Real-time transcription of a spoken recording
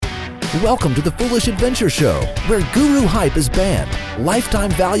Welcome to the Foolish Adventure Show, where guru hype is banned, lifetime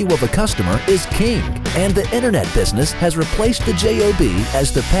value of a customer is king, and the internet business has replaced the job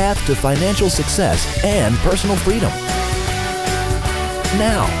as the path to financial success and personal freedom.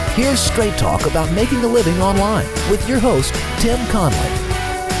 Now, here's straight talk about making a living online with your host, Tim Conley.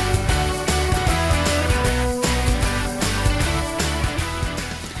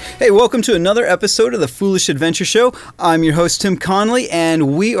 Hey, welcome to another episode of the Foolish Adventure Show. I'm your host, Tim Conley,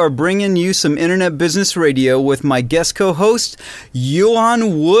 and we are bringing you some internet business radio with my guest co-host,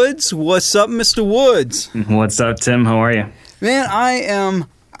 Johan Woods. What's up, Mr. Woods? What's up, Tim? How are you? Man,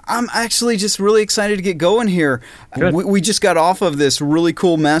 I'm actually just really excited to get going here. We just got off of this really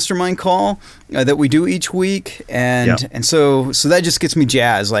cool mastermind call that we do each week, and so that just gets me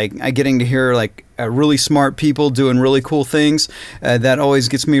jazzed. Like, getting to hear really smart people doing really cool things. That always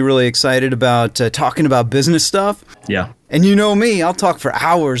gets me really excited about talking about business stuff. Yeah. And you know me, I'll talk for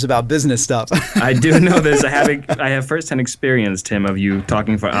hours about business stuff. I do know this. I have firsthand experience, Tim, of you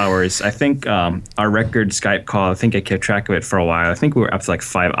talking for hours. I think our record Skype call, I think I kept track of it for a while. I think we were up to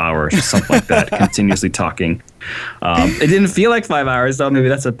 5 hours or something like that, continuously talking. It didn't feel like 5 hours, though. Maybe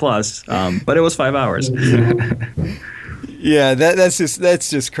that's a plus. But it was 5 hours. Yeah, that's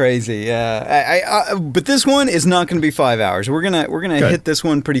just crazy. Yeah, but this one is not going to be 5 hours. We're gonna hit this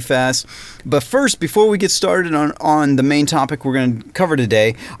one pretty fast. But first, before we get started on the main topic we're going to cover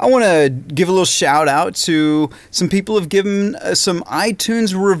today, I want to give a little shout out to some people who have given some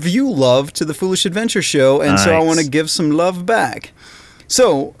iTunes review love to the Foolish Adventure Show, and nice. So I want to give some love back.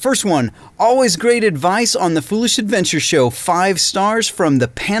 So, first one, always great advice on the Foolish Adventure Show. 5 stars from the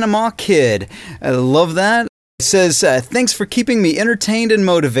Panama Kid. I love that. It says, thanks for keeping me entertained and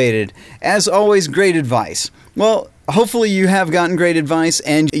motivated. As always, great advice. Well, hopefully you have gotten great advice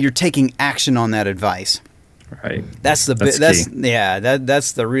and you're taking action on that advice. Right. That's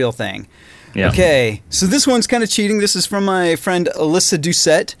the real thing. Yeah. Okay, so this one's kind of cheating. This is from my friend Alyssa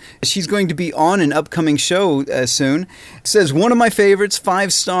Doucette. She's going to be on an upcoming show soon. It says, one of my favorites,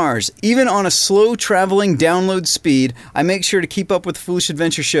 5 stars. Even on a slow traveling download speed, I make sure to keep up with the Foolish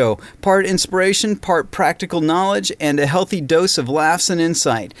Adventure Show. Part inspiration, part practical knowledge, and a healthy dose of laughs and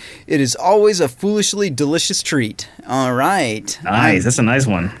insight. It is always a foolishly delicious treat. All right. Nice. That's a nice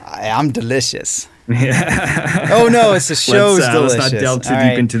one. I'm delicious. Yeah. Oh no, it's the show's delicious. Let's not delve too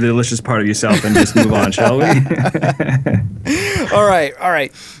deep into the delicious part of yourself and just move on, shall we? All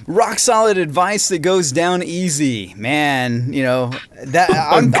right. Rock solid advice that goes down easy, man. You know that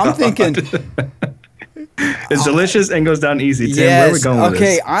I'm thinking. It's delicious and goes down easy. Tim, yes, where are we going with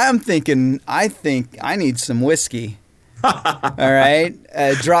this? Okay, I think I need some whiskey. All right,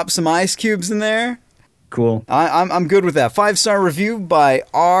 drop some ice cubes in there. Cool. I'm good with that. 5-star review by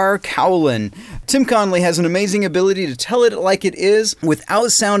R. Cowlin. Tim Conley has an amazing ability to tell it like it is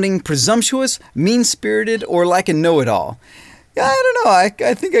without sounding presumptuous, mean-spirited, or like a know-it-all. I don't know.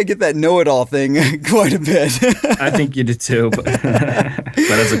 I think I get that know-it-all thing quite a bit. I think you do too, but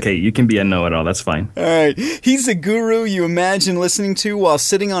that's okay. You can be a know-it-all. That's fine. All right. He's the guru you imagine listening to while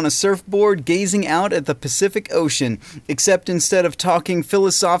sitting on a surfboard gazing out at the Pacific Ocean. Except instead of talking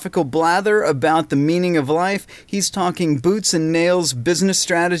philosophical blather about the meaning of life, he's talking boots and nails business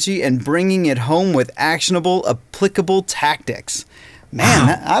strategy and bringing it home with actionable, applicable tactics.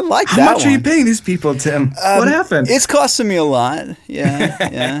 Man, I like that one. How much are you paying these people, Tim? What happened? It's costing me a lot.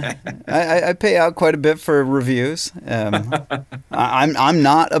 Yeah. I pay out quite a bit for reviews. I'm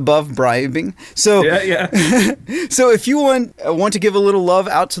not above bribing. So, so if you want to give a little love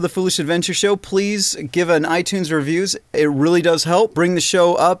out to the Foolish Adventure Show, please give an iTunes reviews. It really does help bring the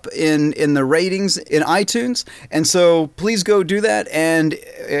show up in the ratings in iTunes. And so please go do that. And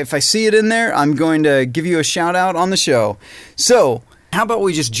if I see it in there, I'm going to give you a shout out on the show. So, how about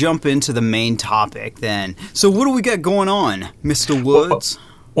we just jump into the main topic then? So what do we got going on, Mr. Woods?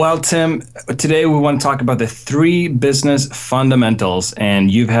 Well, Tim, today we want to talk about the 3 business fundamentals,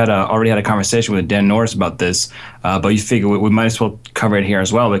 and you've already had a conversation with Dan Norris about this, but you figure we might as well cover it here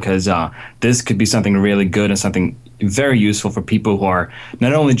as well because this could be something really good and something very useful for people who are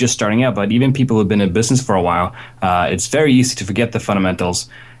not only just starting out, but even people who have been in business for a while. It's very easy to forget the fundamentals.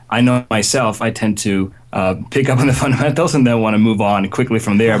 I know myself, I tend to pick up on the fundamentals and then want to move on quickly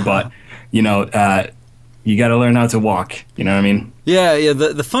from there. But, you got to learn how to walk. You know what I mean? Yeah.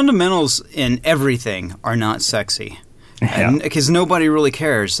 The fundamentals in everything are not sexy. Because nobody really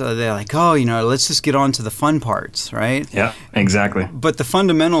cares. They're like, let's just get on to the fun parts, right? Yeah, exactly. But the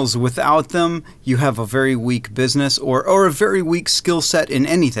fundamentals, without them, you have a very weak business or a very weak skill set in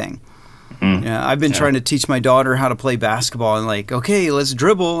anything. Yeah, I've been trying to teach my daughter how to play basketball, and like, okay, let's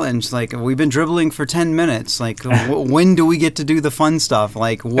dribble. And she's like, we've been dribbling for 10 minutes. Like, when do we get to do the fun stuff?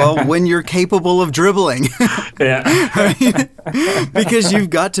 Like, well, when you're capable of dribbling. Right? Because you've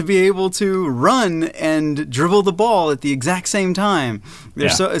got to be able to run and dribble the ball at the exact same time.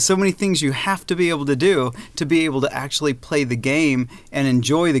 There's so many things you have to be able to do to be able to actually play the game and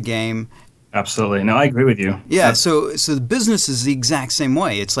enjoy the game. Absolutely. No, I agree with you. Yeah, so the business is the exact same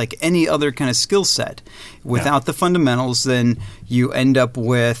way. It's like any other kind of skill set. Without the fundamentals, then you end up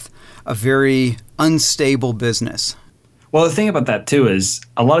with a very unstable business. Well, the thing about that, too, is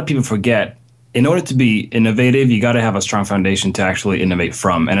a lot of people forget, in order to be innovative, you got to have a strong foundation to actually innovate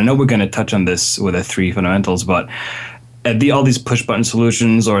from. And I know we're going to touch on this with the 3 fundamentals, but all these push-button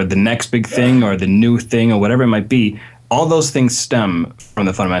solutions or the next big thing or the new thing or whatever it might be, all those things stem from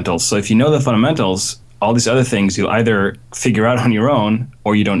the fundamentals. So if you know the fundamentals, all these other things you'll either figure out on your own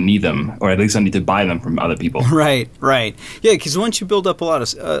or you don't need them, or at least don't need to buy them from other people. Right. Yeah, because once you build up a lot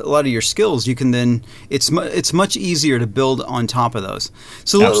of your skills, you can then it's much easier to build on top of those.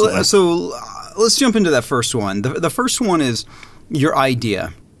 So let's jump into that first one. The first one is your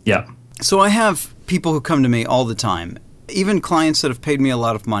idea. Yeah. So I have people who come to me all the time, even clients that have paid me a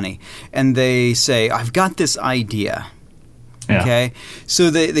lot of money, and they say, I've got this idea. Yeah. Okay, so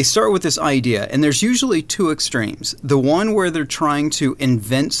they start with this idea, and there's usually 2 extremes. The one where they're trying to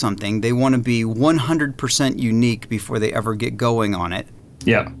invent something, they want to be 100% unique before they ever get going on it.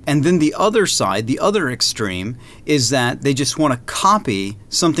 Yeah. And then the other side, the other extreme, is that they just want to copy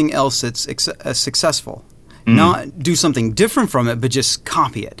something else that's successful. Not do something different from it, but just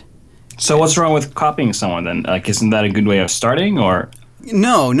copy it. So what's wrong with copying someone then? Like, isn't that a good way of starting, or?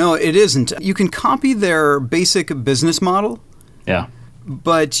 No, it isn't. You can copy their basic business model. Yeah.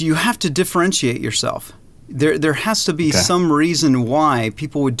 But you have to differentiate yourself. There has to be some reason why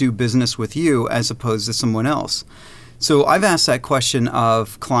people would do business with you as opposed to someone else. So I've asked that question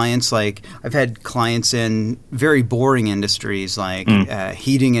of clients. Like, I've had clients in very boring industries like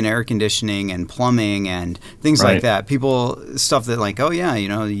heating and air conditioning and plumbing and things like that. Stuff that like, oh yeah,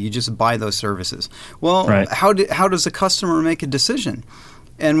 you just buy those services. Well, how does a customer make a decision?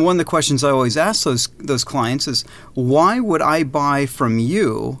 And one of the questions I always ask those clients is, why would I buy from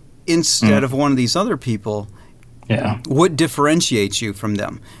you instead of one of these other people? Yeah. What differentiates you from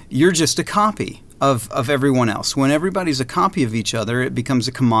them? You're just a copy of everyone else. When everybody's a copy of each other, it becomes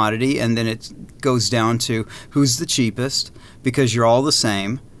a commodity, and then it goes down to who's the cheapest, because you're all the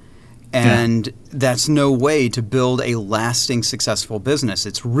same. And that's no way to build a lasting, successful business.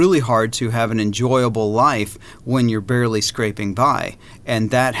 It's really hard to have an enjoyable life when you're barely scraping by.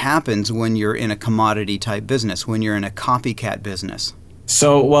 And that happens when you're in a commodity-type business, when you're in a copycat business.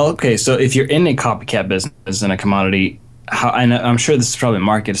 So if you're in a copycat business and a commodity, and I'm sure this is probably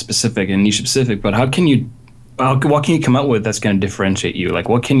market-specific and niche-specific, but what can you come up with that's going to differentiate you? Like,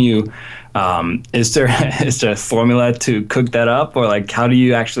 what can you is there a formula to cook that up, or like how do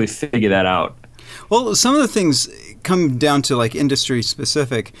you actually figure that out? Well, some of the things come down to like industry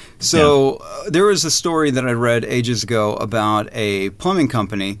specific. So there was a story that I read ages ago about a plumbing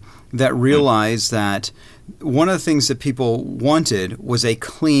company that realized that one of the things that people wanted was a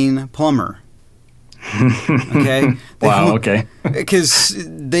clean plumber. Okay. Wow. Okay. Because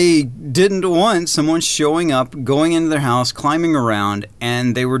they didn't want someone showing up, going into their house, climbing around,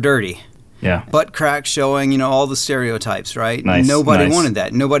 and they were dirty. Yeah. Butt crack showing, all the stereotypes, right? Nice. Nobody wanted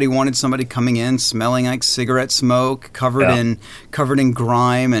that. Nobody wanted somebody coming in smelling like cigarette smoke, covered in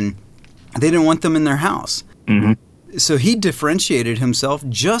grime, and they didn't want them in their house. Mm-hmm. So he differentiated himself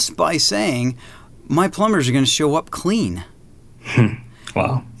just by saying, my plumbers are going to show up clean.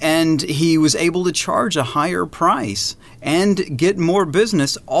 Wow. And he was able to charge a higher price and get more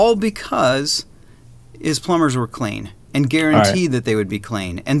business, all because his plumbers were clean and guaranteed that they would be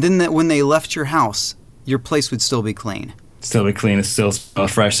clean. And then that when they left your house, your place would still be clean. Still be clean, it still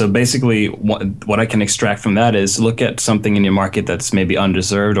smells fresh. So basically what I can extract from that is look at something in your market that's maybe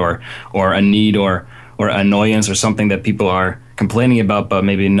undeserved or a need or annoyance or something that people are complaining about, but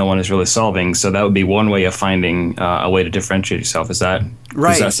maybe no one is really solving. So that would be one way of finding a way to differentiate yourself. Is that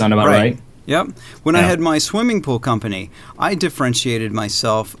right? Does that sound about right? Yep. When I had my swimming pool company, I differentiated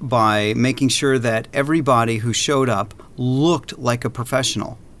myself by making sure that everybody who showed up looked like a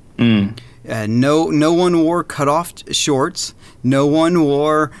professional. No one wore cut-off shorts. No one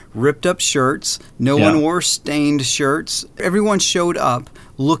wore ripped-up shirts. No one wore stained shirts. Everyone showed up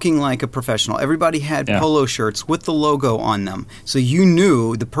looking like a professional. Everybody had polo shirts with the logo on them. So you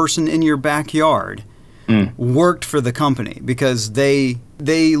knew the person in your backyard worked for the company because they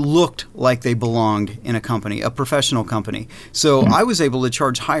they looked like they belonged in a company, a professional company. So I was able to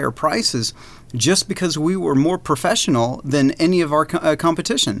charge higher prices just because we were more professional than any of our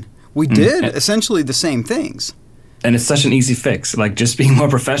competition. We did essentially the same things. And it's such an easy fix, like just being more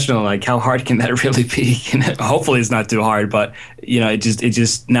professional. Like, how hard can that really be? Hopefully it's not too hard, but it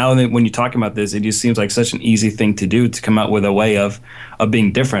just now that when you're talking about this, it just seems like such an easy thing to do, to come out with a way of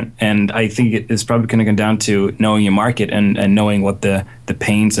being different. And I think it's probably going to come down to knowing your market and knowing what the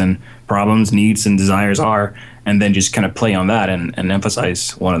pains and problems, needs and desires are, and then just kind of play on that and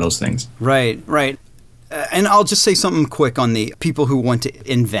emphasize one of those things. Right. And I'll just say something quick on the people who want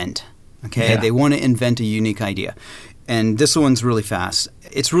to invent. Okay, they want to invent a unique idea. And this one's really fast.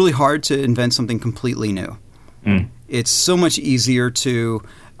 It's really hard to invent something completely new. It's so much easier to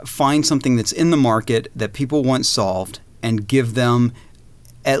find something that's in the market that people want solved and give them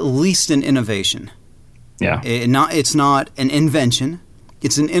at least an innovation. Yeah. It's not an invention.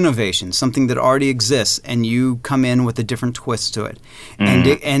 It's an innovation, something that already exists, and you come in with a different twist to it.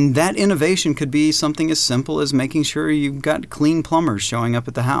 And that innovation could be something as simple as making sure you've got clean plumbers showing up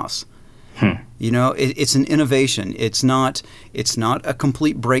at the house. It's an innovation. It's not a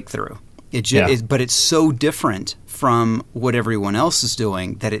complete breakthrough. But it's so different from what everyone else is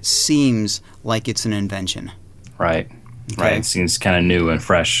doing that it seems like it's an invention. Right. Okay. Right. It seems kind of new and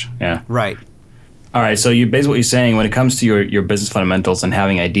fresh. Yeah. Right. All right. So basically what you're saying, when it comes to your business fundamentals and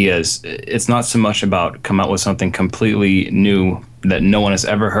having ideas, it's not so much about come up with something completely new that no one has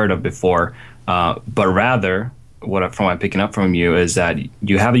ever heard of before, but rather, from what I'm picking up from you is that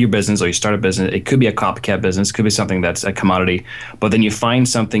you have your business, or you start a business. It could be a copycat business, could be something that's a commodity, but then you find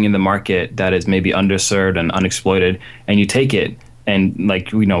something in the market that is maybe underserved and unexploited, and you take it, and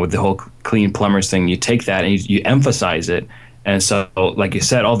like with the whole clean plumbers thing, you take that and you emphasize it, and so like you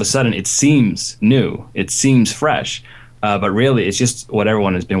said, all of a sudden it seems new, it seems fresh, but really it's just what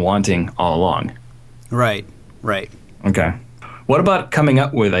everyone has been wanting all along. Right. Okay. What about coming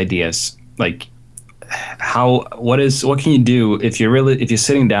up with ideas? Like, what can you do if you're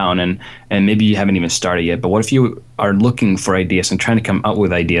sitting down and maybe you haven't even started yet, but what if you are looking for ideas and trying to come up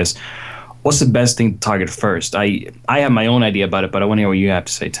with ideas? What's the best thing to target first? I have my own idea about it, but I want to hear what you have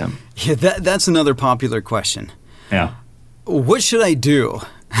to say, Tim. Yeah, that's another popular question. Yeah. What should I do?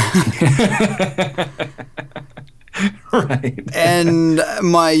 Right. And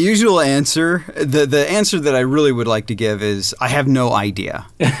my usual answer, the answer that I really would like to give is I have no idea.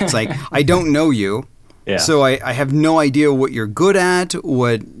 It's like, I don't know you. Yeah. So I have no idea what you're good at,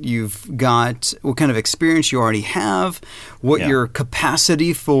 what you've got, what kind of experience you already have, what your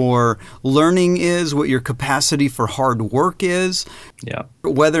capacity for learning is, what your capacity for hard work is,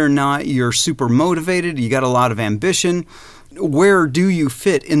 whether or not you're super motivated, you got a lot of ambition. Where do you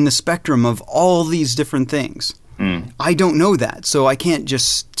fit in the spectrum of all these different things? I don't know that, so I can't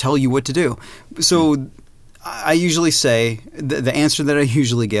just tell you what to do. So I usually say, the answer that I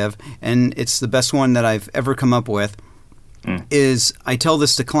usually give, and it's the best one that I've ever come up with, is I tell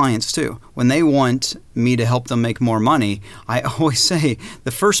this to clients too. When they want me to help them make more money, I always say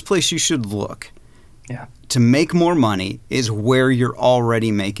the first place you should look to make more money is where you're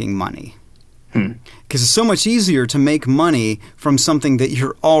already making money. Because it's so much easier to make money from something that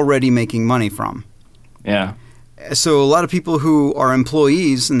you're already making money from. Yeah. So a lot of people who are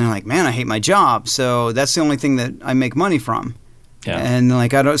employees, and they're like, man, I hate my job, so that's the only thing that I make money from. Yeah. And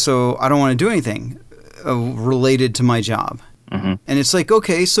like, I don't want to do anything related to my job. And it's like,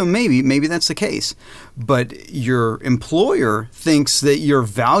 okay, so maybe that's the case. But your employer thinks that you're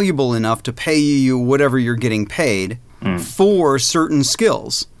valuable enough to pay you whatever you're getting paid for certain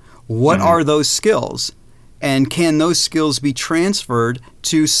skills. What are those skills? And can those skills be transferred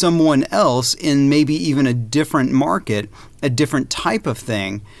to someone else in maybe even a different market, a different type of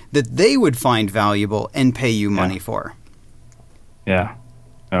thing that they would find valuable and pay you money for? Yeah.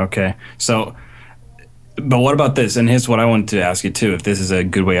 Okay. So, but what about this? And here's what I wanted to ask you too, if this is a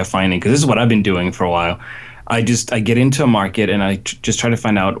good way of finding, because this is what I've been doing for a while. I get into a market and I just try to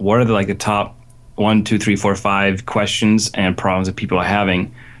find out what are the top 1, 2, 3, 4, 5 questions and problems that people are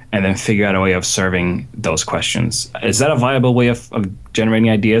having, and then figure out a way of serving those questions. Is that a viable way of generating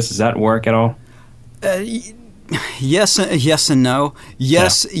ideas? Does that work at all? Yes and no.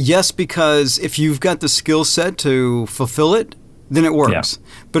 Yes, because if you've got the skill set to fulfill it, then it works.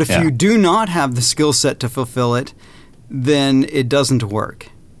 Yeah. But if you do not have the skill set to fulfill it, then it doesn't work.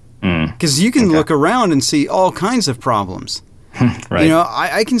 Because you can look around and see all kinds of problems. Right.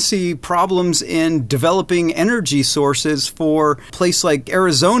 I can see problems in developing energy sources for a place like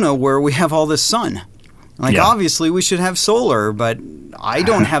Arizona where we have all this sun. Obviously we should have solar, but I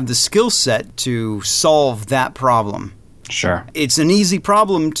don't have the skill set to solve that problem. Sure. It's an easy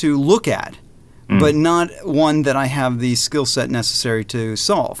problem to look at, but not one that I have the skill set necessary to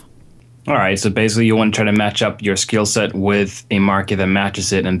solve. All right. So basically you want to try to match up your skill set with a market that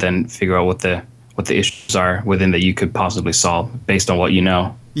matches it and then figure out what the issues are within that you could possibly solve based on what you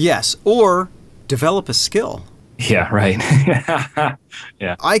know. Yes. Or develop a skill. Yeah, right.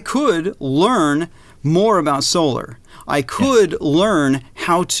 Yeah. I could learn more about solar. I could learn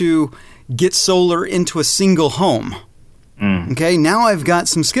how to get solar into a single home. Okay, now I've got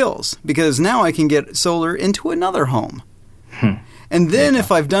some skills because now I can get solar into another home. And then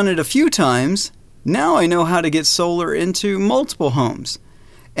if I've done it a few times, now I know how to get solar into multiple homes.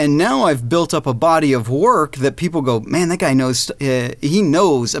 And now I've built up a body of work that people go, man, that guy knows, he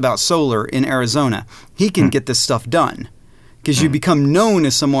knows about solar in Arizona. He can get this stuff done. Because you become known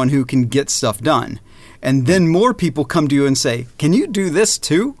as someone who can get stuff done. And then more people come to you and say, can you do this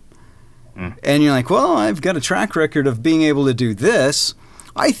too? And you're like, well, I've got a track record of being able to do this.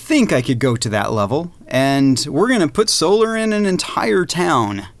 I think I could go to that level. And we're going to put solar in an entire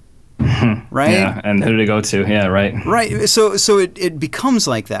town. Right? Yeah, and who did it go to? Yeah, right. Right. So it becomes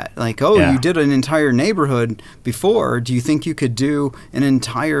like that. Like, you did an entire neighborhood before. Do you think you could do an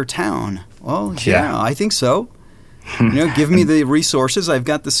entire town? Well, yeah, I think so. Give me the resources. I've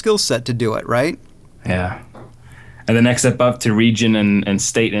got the skill set to do it, right? Yeah. And the next step up to region and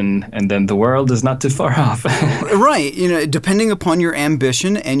state and then the world is not too far off. Right. Depending upon your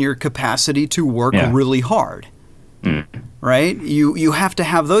ambition and your capacity to work really hard. Right? You have to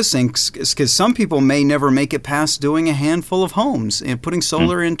have those things because some people may never make it past doing a handful of homes and putting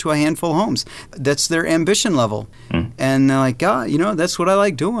solar into a handful of homes. That's their ambition level. And they're like, that's what I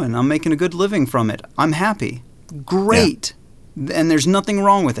like doing. I'm making a good living from it. I'm happy. Great. And there's nothing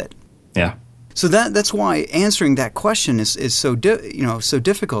wrong with it. Yeah. So that's why answering that question is so so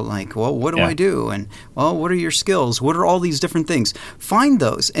difficult. Like, well, what do I do? And well, what are your skills? What are all these different things? Find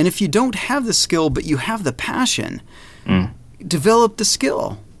those. And if you don't have the skill but you have the passion, develop the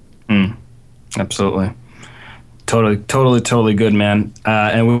skill. Absolutely. Totally good, man.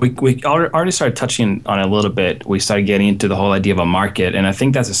 And we already started touching on it a little bit. We started getting into the whole idea of a market, and I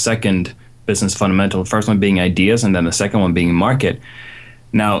think that's the second business fundamental. The first one being ideas, and then the second one being market.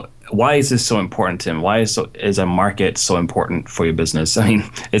 Now, why is this so important, Tim? Why is a market so important for your business? I mean,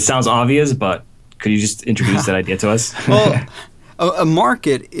 it sounds obvious, but could you just introduce that idea to us? Well, a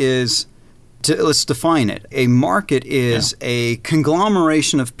market is, let's define it. A market is a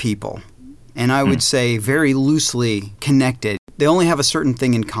conglomeration of people, and I would say very loosely connected. They only have a certain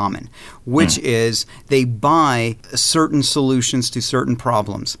thing in common, which is they buy certain solutions to certain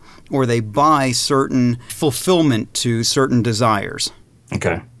problems, or they buy certain fulfillment to certain desires.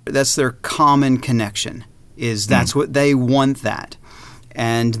 Okay. That's their common connection, is that's what they want that.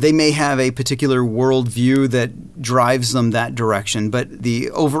 And they may have a particular worldview that drives them that direction, but the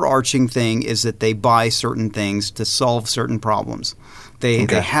overarching thing is that they buy certain things to solve certain problems. They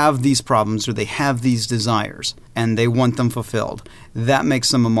have these problems or they have these desires, and they want them fulfilled. That makes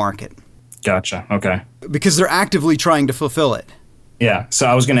them a market. Gotcha. Okay. Because they're actively trying to fulfill it. Yeah. So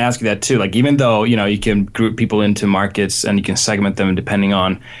I was going to ask you that too. Like, even though, you can group people into markets and you can segment them depending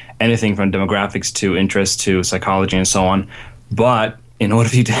on anything from demographics to interest to psychology and so on. But in order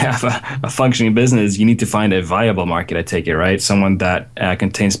for you to have a functioning business, you need to find a viable market, I take it, right? Someone that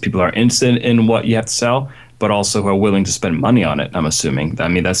contains people who are interested in what you have to sell, but also who are willing to spend money on it, I'm assuming. I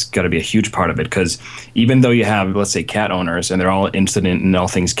mean, that's got to be a huge part of it, because even though you have, let's say, cat owners and they're all interested in all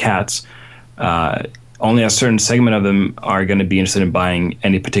things cats, only a certain segment of them are going to be interested in buying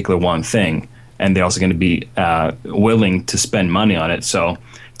any particular one thing, and they're also going to be willing to spend money on it. So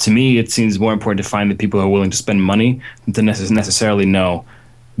to me, it seems more important to find the people who are willing to spend money than to necessarily know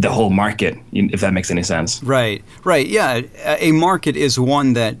the whole market, if that makes any sense. Right. Yeah, a market is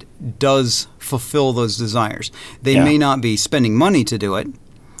one that does fulfill those desires. They may not be spending money to do it.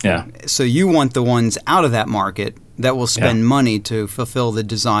 Yeah. So you want the ones out of that market that will spend money to fulfill the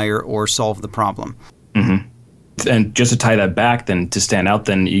desire or solve the problem. And just to tie that back, then to stand out,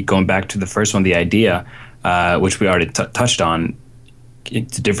 then going back to the first one, the idea, which we already touched on,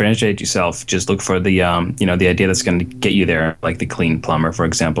 to differentiate yourself, just look for the the idea that's going to get you there, like the clean plumber, for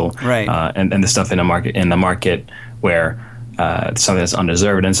example, right? And the stuff in the market where something that's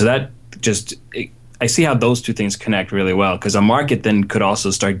undeserved, and so that just I see how those two things connect really well, because a market then could also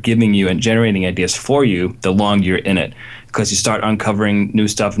start giving you and generating ideas for you the longer you're in it, because you start uncovering new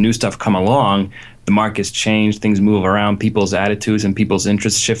stuff come along. The market's changed, things move around, people's attitudes and people's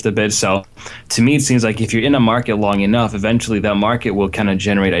interests shift a bit. So to me, it seems like if you're in a market long enough, eventually that market will kind of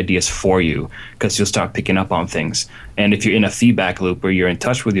generate ideas for you, because you'll start picking up on things. And if you're in a feedback loop where you're in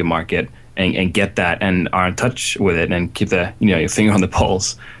touch with your market and get that and are in touch with it and keep your finger on the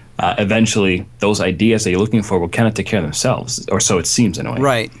pulse, eventually those ideas that you're looking for will kind of take care of themselves, or so it seems in a way.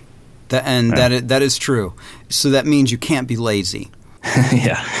 Right. That is true. So that means you can't be lazy.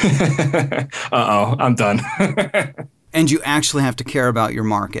 Yeah. Uh-oh, I'm done. And you actually have to care about your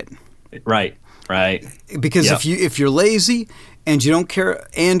market. Right. Because if you're lazy and you don't care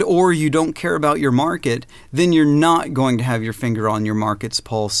or you don't care about your market, then you're not going to have your finger on your market's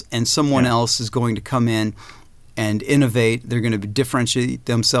pulse, and someone else is going to come in and innovate. They're going to differentiate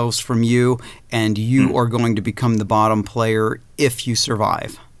themselves from you, and you are going to become the bottom player if you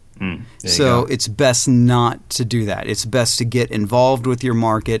survive. So it's best not to do that. It's best to get involved with your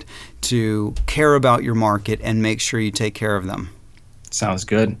market, to care about your market, and make sure you take care of them. Sounds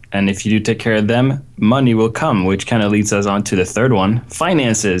good. And if you do take care of them, money will come, which kind of leads us on to the third one,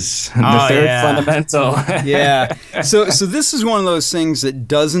 finances, the third fundamental. Yeah. So this is one of those things that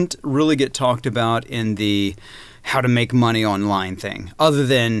doesn't really get talked about in the how to make money online thing, other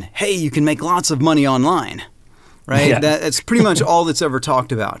than, hey, you can make lots of money online. Right? Yeah. That's pretty much all that's ever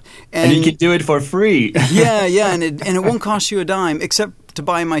talked about. And you can do it for free. Yeah, and it won't cost you a dime except to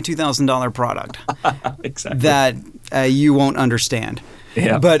buy my $2,000 product. Exactly. That you won't understand.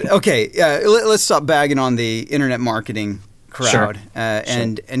 Yeah. But okay, let's stop bagging on the internet marketing crowd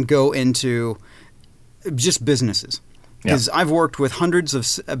and go into just businesses. Because I've worked with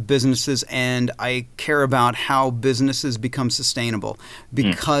hundreds of businesses, and I care about how businesses become sustainable.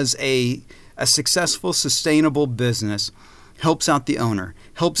 Because a successful, sustainable business helps out the owner,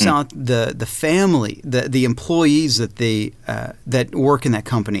 helps out the family, the employees that work in that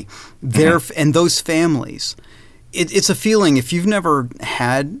company, and those families. It's a feeling, if you've never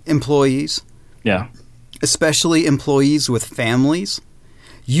had employees, especially employees with families,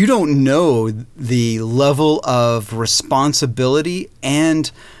 you don't know the level of responsibility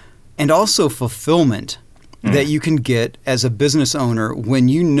and also fulfillment that you can get as a business owner when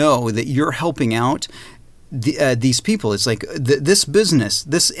you know that you're helping out these people. It's like this business,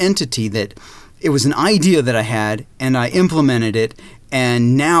 this entity, that it was an idea that I had and I implemented it,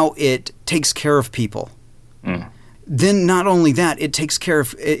 and now it takes care of people. Then not only that, it takes care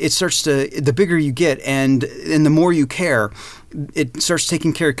of, it starts to, the bigger you get and the more you care, it starts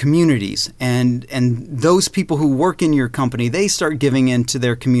taking care of communities, and those people who work in your company, they start giving into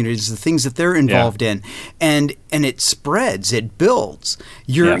their communities, the things that they're involved in, and it spreads, it builds.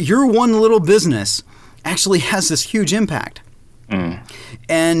 Your one little business actually has this huge impact,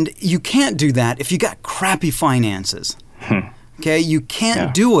 and you can't do that if you got crappy finances. Okay, you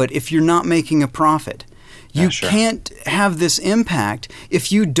can't do it if you're not making a profit. You can't have this impact if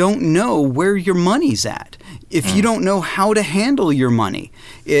you don't know where your money's at. If you don't know how to handle your money.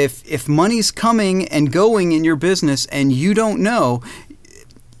 If money's coming and going in your business and you don't know,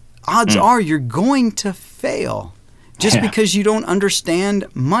 odds are you're going to fail just because you don't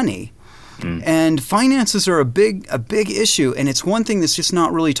understand money. And finances are a big issue, and it's one thing that's just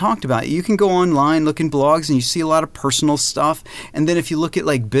not really talked about. You can go online, look in blogs, and you see a lot of personal stuff. And then if you look at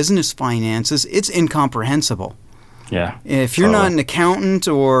like business finances, it's incomprehensible. Yeah. If you're not an accountant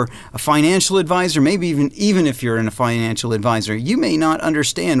or a financial advisor, maybe even if you're a financial advisor, you may not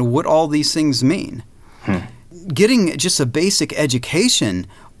understand what all these things mean. Getting just a basic education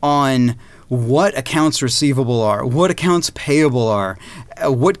on what accounts receivable are, what accounts payable are,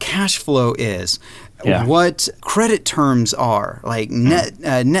 what cash flow is, what credit terms are, like net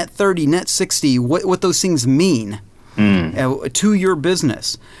 30, net 60, what those things mean to your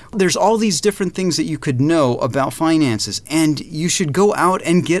business. There's all these different things that you could know about finances, and you should go out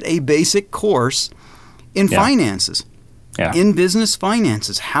and get a basic course in finances. In business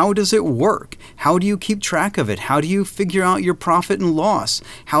finances. How does it work? How do you keep track of it? How do you figure out your profit and loss?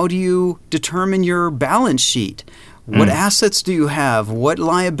 How do you determine your balance sheet? What assets do you have? What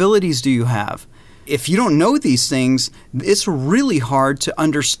liabilities do you have? If you don't know these things, it's really hard to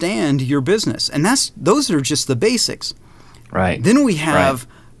understand your business. And those are just the basics. Right. Then we have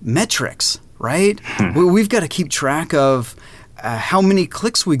metrics, right? We've got to keep track of how many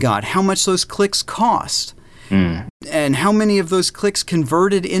clicks we got, how much those clicks cost. And how many of those clicks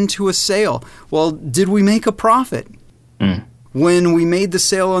converted into a sale? Well, did we make a profit? When we made the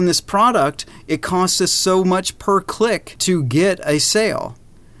sale on this product, it cost us so much per click to get a sale.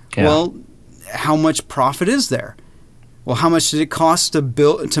 Well, how much profit is there? Well, how much did it cost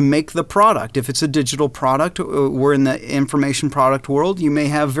to make the product? If it's a digital product, we're in the information product world, you may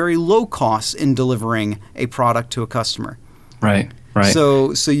have very low costs in delivering a product to a customer. Right.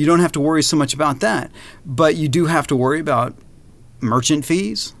 So you don't have to worry so much about that. But you do have to worry about merchant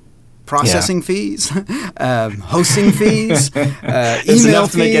fees, processing fees, hosting fees, It's email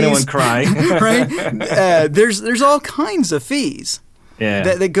enough to fees. make anyone cry. Right? There's all kinds of fees.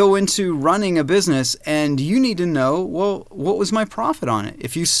 Yeah. That go into running a business, and you need to know, well, what was my profit on it?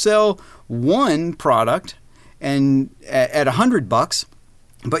 If you sell one product and at $100,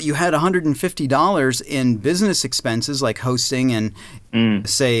 but you had $150 in business expenses like hosting and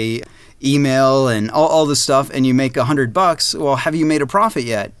say email and all this stuff, and you make $100, well, have you made a profit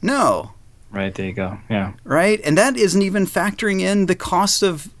yet? No. Right, there you go. Yeah. Right? And that isn't even factoring in the cost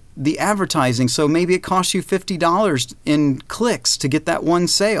of the advertising. So maybe it costs you $50 in clicks to get that one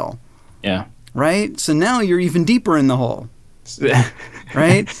sale. Yeah. Right? So now you're even deeper in the hole.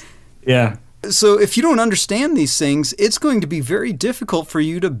 Right? Yeah. So if you don't understand these things, it's going to be very difficult for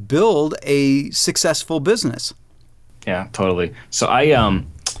you to build a successful business. Yeah, totally. So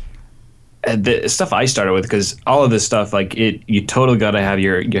the stuff I started with, because all of this stuff, like you totally got to have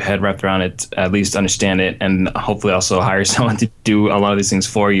your head wrapped around it, at least understand it, and hopefully also hire someone to do a lot of these things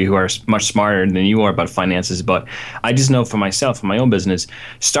for you who are much smarter than you are about finances. But I just know for myself, for my own business,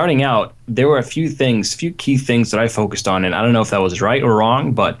 starting out, there were a few key things that I focused on, and I don't know if that was right or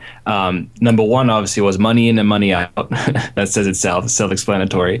wrong, but number one obviously was money in and money out. That says itself, it's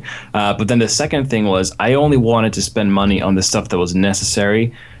self-explanatory. But then the second thing was I only wanted to spend money on the stuff that was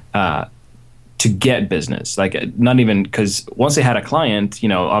necessary to get business. Like, not even, because once they had a client,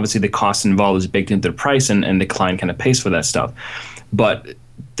 obviously the cost involved is baked into the price, and the client kind of pays for that stuff. But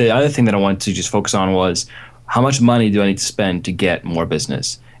the other thing that I wanted to just focus on was, how much money do I need to spend to get more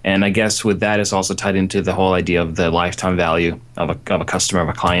business? And I guess with that is also tied into the whole idea of the lifetime value of a customer, of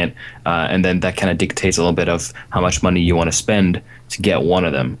a client. And then that kind of dictates a little bit of how much money you want to spend to get one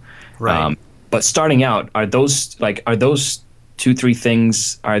of them. Right. But starting out, are those 2-3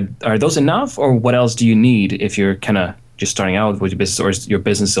 things, are those enough, or what else do you need if you're kind of just starting out with your business, or is your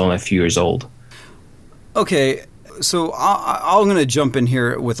business only a few years old? Okay, so I'm going to jump in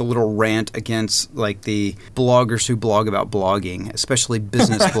here with a little rant against like the bloggers who blog about blogging, especially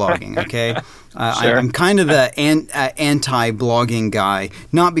business blogging. Okay, Sure. I'm kind of the anti-blogging guy,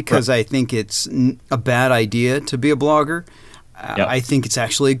 not because I think it's a bad idea to be a blogger. Yep. I think it's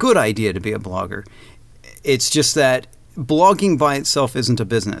actually a good idea to be a blogger. It's just that blogging by itself isn't a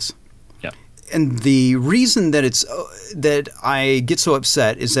business. Yeah. And the reason that I get so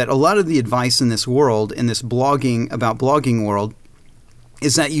upset is that a lot of the advice in this world, in this blogging world,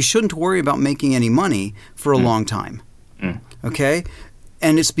 is that you shouldn't worry about making any money for a long time. Okay?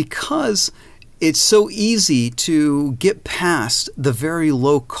 And it's because it's so easy to get past the very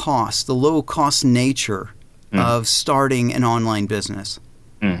low cost nature of starting an online business.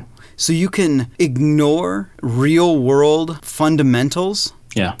 So you can ignore real-world fundamentals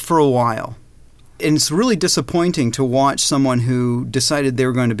for a while. And it's really disappointing to watch someone who decided they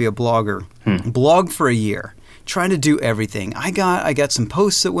were going to be a blogger blog for a year, try to do everything. I got some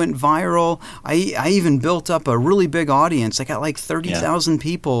posts that went viral. I even built up a really big audience. I got like 30,000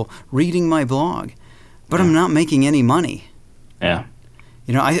 people reading my blog, but I'm not making any money. Yeah.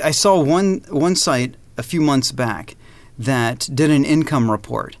 I saw one site a few months back that did an income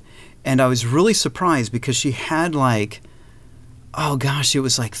report. And I was really surprised because she had like, it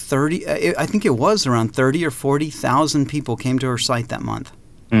was like 30, I think it was around 30 or 40,000 people came to her site that month.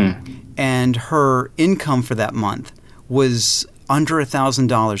 And her income for that month was under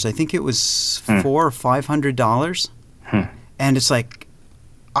 $1,000. I think it was $400 or $500. And it's like,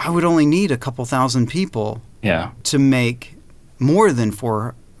 I would only need a couple thousand people to make more than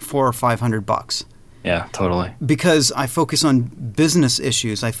 $400 or $500. Yeah, totally. Because I focus on business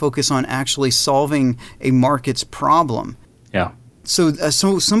issues. I focus on actually solving a market's problem. Yeah. So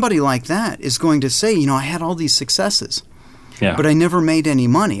somebody like that is going to say, I had all these successes, but I never made any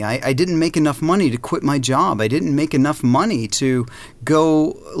money. I didn't make enough money to quit my job. I didn't make enough money to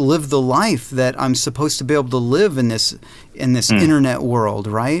go live the life that I'm supposed to be able to live in this internet world,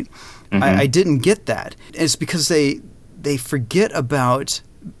 right? I didn't get that. It's because they forget about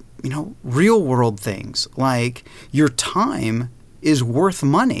real world things, like your time is worth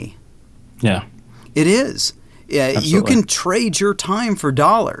money. Yeah. It is. You can trade your time for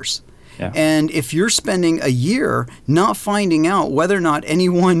dollars. Yeah. And if you're spending a year not finding out whether or not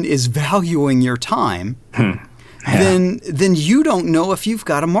anyone is valuing your time, then you don't know if you've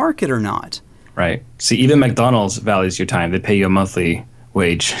got a market or not. Right. See, even McDonald's values your time. They pay you a monthly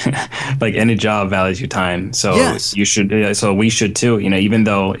wage. Like any job values your time. So you should. So we should too. Even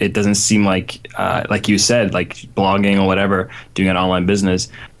though it doesn't seem like you said, like blogging or whatever, doing an online business,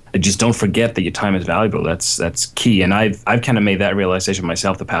 just don't forget that your time is valuable. That's key. And I've kind of made that realization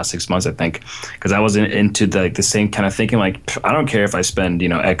myself the past 6 months, I think, because I was into the same kind of thinking, like, I don't care if I spend,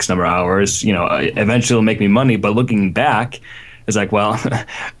 X number of hours, eventually it'll make me money. But looking back, it's like, well,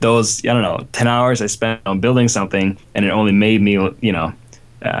 those, 10 hours I spent on building something and it only made me, a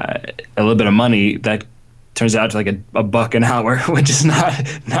little bit of money, that turns out to like a buck an hour, which is not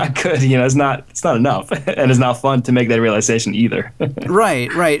good. It's not enough, and it's not fun to make that realization either.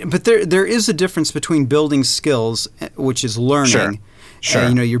 Right. But there is a difference between building skills, which is learning. Sure.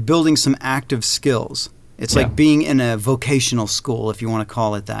 You're building some active skills. It's like being in a vocational school, if you want to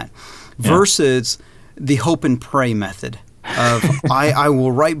call it that, versus the hope and pray method of I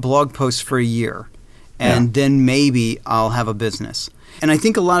will write blog posts for a year, and then maybe I'll have a business. And I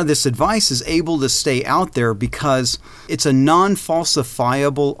think a lot of this advice is able to stay out there because it's a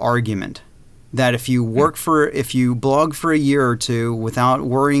non-falsifiable argument that if you blog for a year or two without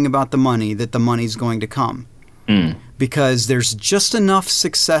worrying about the money, that the money's going to come. Because there's just enough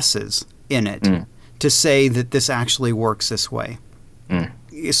successes in it to say that this actually works this way.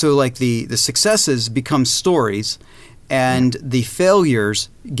 So like the successes become stories and the failures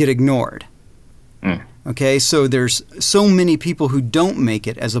get ignored. Okay, so there's so many people who don't make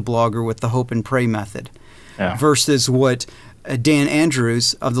it as a blogger with the hope and pray method versus what Dan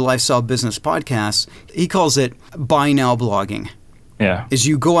Andrews of the Lifestyle Business Podcast, he calls it buy now blogging. Yeah. Is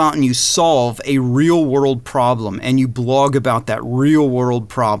you go out and you solve a real world problem and you blog about that real world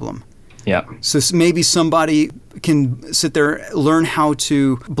problem. Yeah. So maybe somebody can sit there, learn how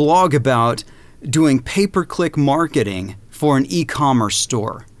to blog about doing pay-per-click marketing for an e-commerce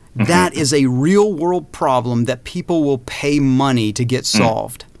store. That is a real world problem that people will pay money to get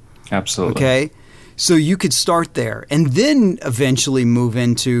solved. Absolutely. Okay? So you could start there and then eventually move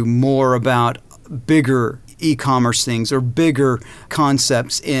into more about bigger e-commerce things or bigger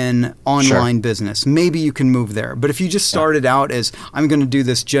concepts in online business. Maybe you can move there. But if you just started out as I'm going to do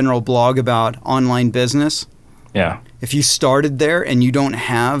this general blog about online business, if you started there and you don't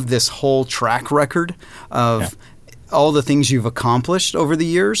have this whole track record of all the things you've accomplished over the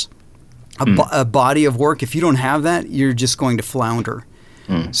years, a body of work, if you don't have that, you're just going to flounder.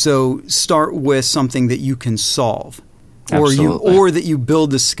 So start with something that you can solve. Or that you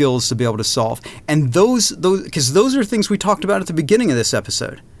build the skills to be able to solve. And those because those are things we talked about at the beginning of this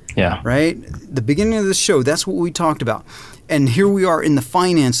episode. Yeah. Right? The beginning of the show, that's what we talked about. And here we are in the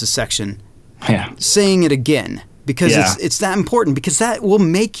finances section saying it again because it's that important because that will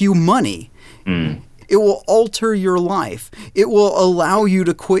make you money. It will alter your life. It will allow you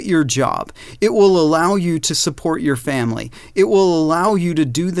to quit your job. It will allow you to support your family. It will allow you to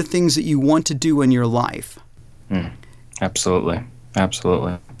do the things that you want to do in your life. Absolutely.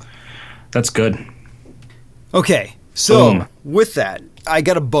 That's good. Okay, so with that, I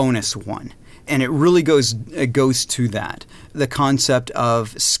got a bonus one, and it really goes to that, the concept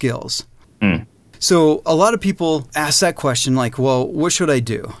of skills. So a lot of people ask that question like, well, what should I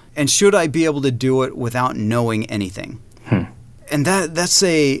do? And should I be able to do it without knowing anything? And that's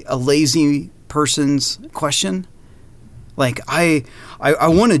a lazy person's question. Like, I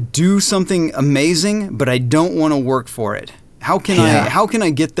want to do something amazing, but I don't want to work for it. How can I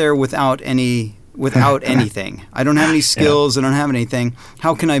get there without anything? I don't have any skills. I don't have anything.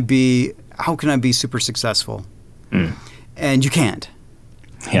 How can I be super successful? And you can't.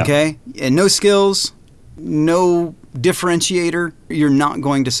 Okay? And no skills, no differentiator, you're not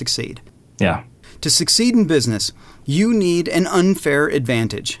going to succeed. To succeed in business, you need an unfair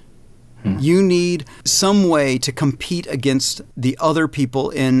advantage. You need some way to compete against the other people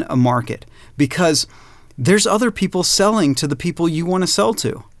in a market because there's other people selling to the people you want to sell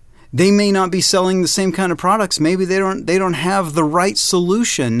to. They may not be selling the same kind of products. Maybe they don't have the right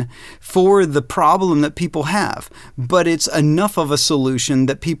solution for the problem that people have, but it's enough of a solution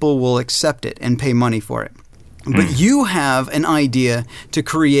that people will accept it and pay money for it. But you have an idea to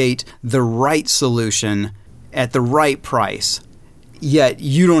create the right solution at the right price. Yet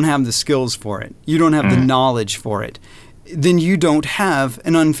you don't have the skills for it. You don't have the knowledge for it. Then you don't have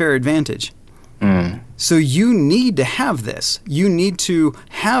an unfair advantage. So you need to have this. You need to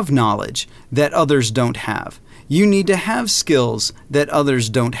have knowledge that others don't have. You need to have skills that others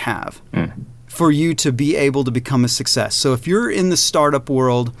don't have for you to be able to become a success. So if you're in the startup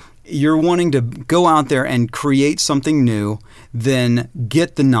world, you're wanting to go out there and create something new, then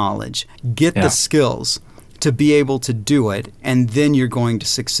get the knowledge, get the skills to be able to do it, and then you're going to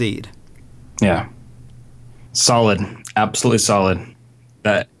succeed. Yeah. Solid. Absolutely solid.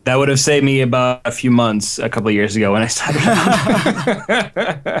 That would have saved me about a few months a couple of years ago when I started.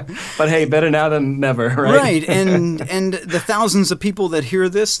 But hey, better now than never, right? Right, and the thousands of people that hear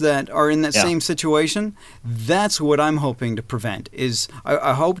this that are in that same situation, that's what I'm hoping to prevent.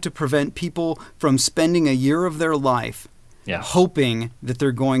 I hope to prevent people from spending a year of their life hoping that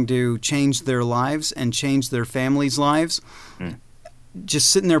they're going to change their lives and change their families' lives,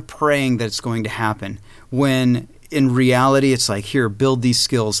 just sitting there praying that it's going to happen, when in reality, it's like, here, build these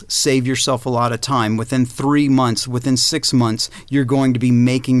skills, save yourself a lot of time. Within 3 months, within 6 months, you're going to be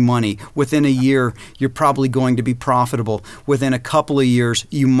making money. Within a year, you're probably going to be profitable. Within a couple of years,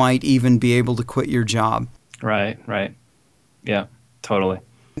 you might even be able to quit your job. Right. Yeah, totally.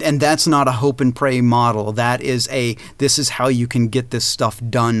 And that's not a hope and pray model. That is this is how you can get this stuff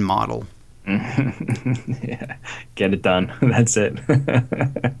done model. Yeah, get it done. That's it.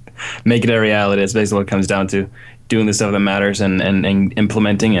 Make it a reality. That's basically what it comes down to. Doing the stuff that matters and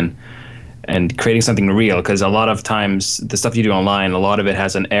implementing and creating something real. Because a lot of times the stuff you do online, a lot of it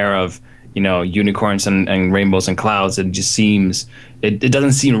has an air of, unicorns and rainbows and clouds. It just seems, it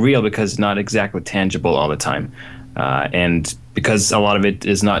doesn't seem real because it's not exactly tangible all the time. And because a lot of it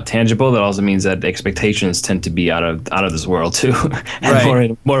is not tangible, that also means that the expectations tend to be out of this world too,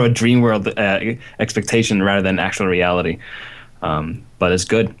 and more of a dream world expectation rather than actual reality. But it's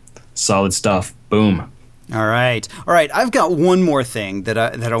good, solid stuff. Boom. All right. I've got one more thing that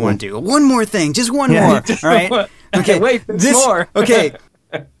I want to do. One more thing, just one more. All right. Okay. Wait, there's more. Okay.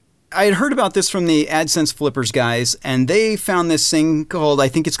 I had heard about this from the AdSense Flippers guys, and they found this thing called, I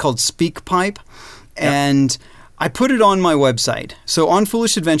think it's called SpeakPipe, and I put it on my website. So on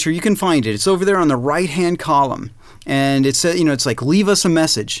Foolish Adventure, you can find it. It's over there on the right-hand column. And it says, it's like, leave us a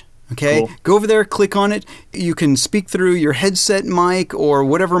message. Okay? Cool. Go over there, click on it. You can speak through your headset mic or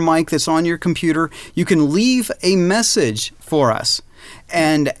whatever mic that's on your computer. You can leave a message for us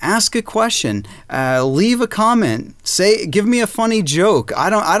and ask a question. Leave a comment. Give me a funny joke. I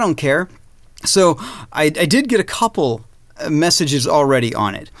don't care. So I did get a couple messages already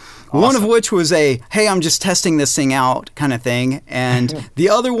on it. Awesome. One of which was hey, I'm just testing this thing out kind of thing. And the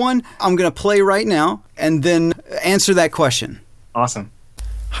other one, I'm going to play right now and then answer that question. Awesome.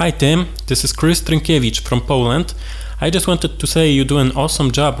 Hi, Tim. This is Chris Trinkiewicz from Poland. I just wanted to say you do an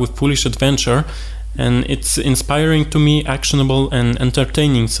awesome job with Foolish Adventure, and it's inspiring to me, actionable and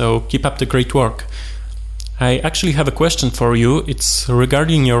entertaining, so keep up the great work. I actually have a question for you. It's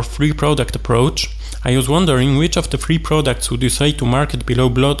regarding your free product approach. I was wondering which of the free products would you say to market below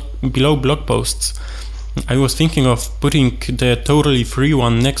blog posts? I was thinking of putting the totally free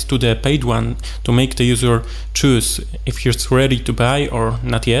one next to the paid one to make the user choose if he's ready to buy or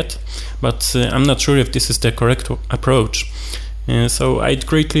not yet, but I'm not sure if this is the correct approach. So I'd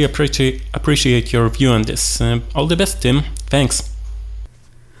greatly appreciate your view on this. All the best, Tim. Thanks.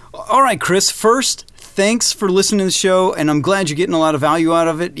 All right, Chris. First, thanks for listening to the show, and I'm glad you're getting a lot of value out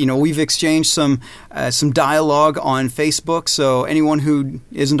of it. We've exchanged some dialogue on Facebook, so anyone who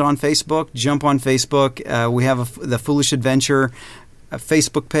isn't on Facebook, jump on Facebook. We have the Foolish Adventure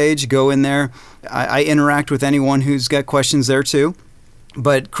Facebook page. Go in there. I interact with anyone who's got questions there too.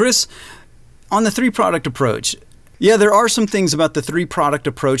 But Chris, on the three-product approach, yeah, there are some things about the three-product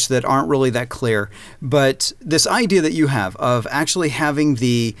approach that aren't really that clear, but this idea that you have of actually having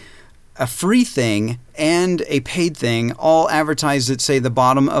a free thing and a paid thing all advertised at, say, the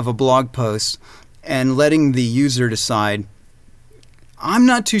bottom of a blog post and letting the user decide, I'm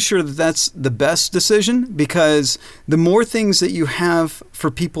not too sure that that's the best decision, because the more things that you have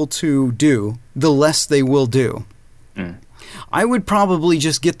for people to do, the less they will do. I would probably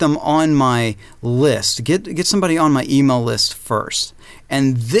just get them on my list, get somebody on my email list first,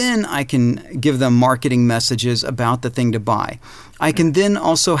 and then I can give them marketing messages about the thing to buy. I can then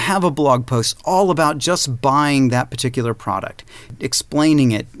also have a blog post all about just buying that particular product,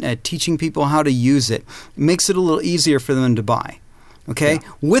 explaining it, teaching people how to use it. It makes it a little easier for them to buy. Okay?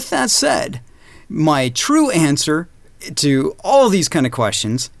 Yeah. With that said, my true answer to all of these kind of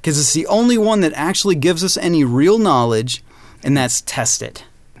questions, because it's the only one that actually gives us any real knowledge, and that's test it.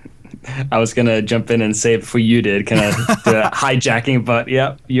 I was gonna jump in and say it before you did, kind of hijacking, but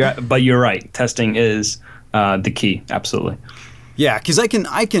yeah, you're right. Testing is the key, absolutely. Yeah, because I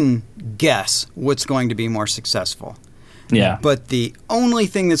can guess what's going to be more successful. Yeah. But the only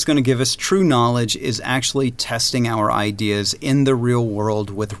thing that's going to give us true knowledge is actually testing our ideas in the real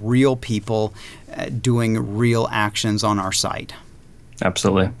world with real people doing real actions on our site.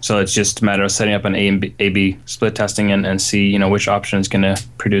 Absolutely. So it's just a matter of setting up an A/B split testing and see, which option is going to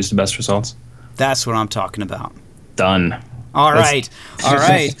produce the best results. That's what I'm talking about. Done. All right.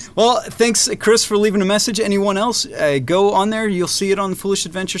 Well, thanks, Chris, for leaving a message. Anyone else, go on there. You'll see it on the Foolish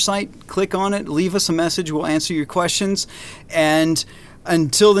Adventure site. Click on it. Leave us a message. We'll answer your questions. And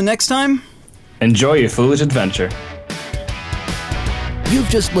until the next time, enjoy your foolish adventure. You've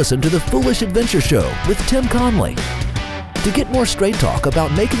just listened to the Foolish Adventure Show with Tim Conley. To get more straight talk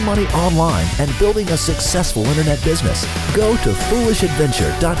about making money online and building a successful internet business, go to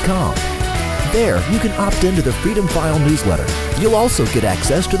foolishadventure.com. There, you can opt into the Freedom File newsletter. You'll also get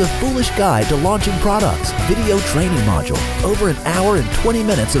access to the Foolish Guide to Launching Products video training module, over an hour and 20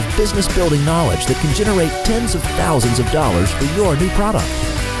 minutes of business building knowledge that can generate tens of thousands of dollars for your new product.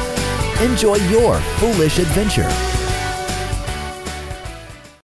 Enjoy your foolish adventure.